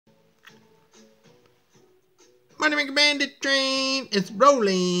Money Maker Bandit train is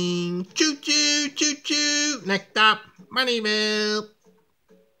rolling. Choo choo choo choo. Next stop, Moneyville.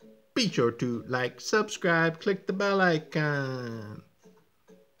 Be sure to like, subscribe, click the bell icon.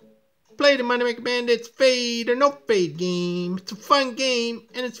 Play the Money Maker Bandits fade or no fade game. It's a fun game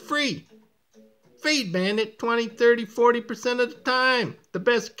and it's free. Fade Bandit 20, 30, 40% of the time. The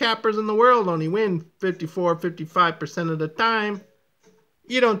best cappers in the world only win 54, 55% of the time.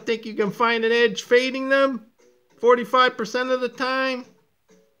 You don't think you can find an edge fading them 45% of the time?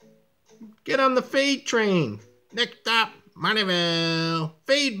 Get on the fade train. Next stop, Moneyville.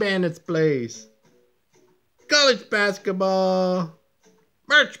 Fade Bandits place. College basketball.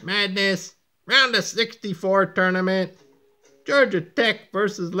 March Madness. Round of 64 tournament. Georgia Tech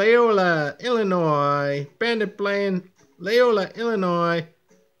versus Loyola, Illinois. Bandit playing Loyola, Illinois.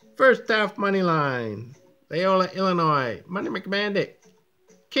 First half money line. Loyola, Illinois. Money Maker Bandit.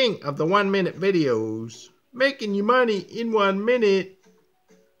 King of the 1 minute videos. Making you money in 1 minute.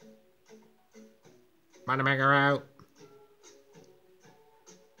 Money Maker out.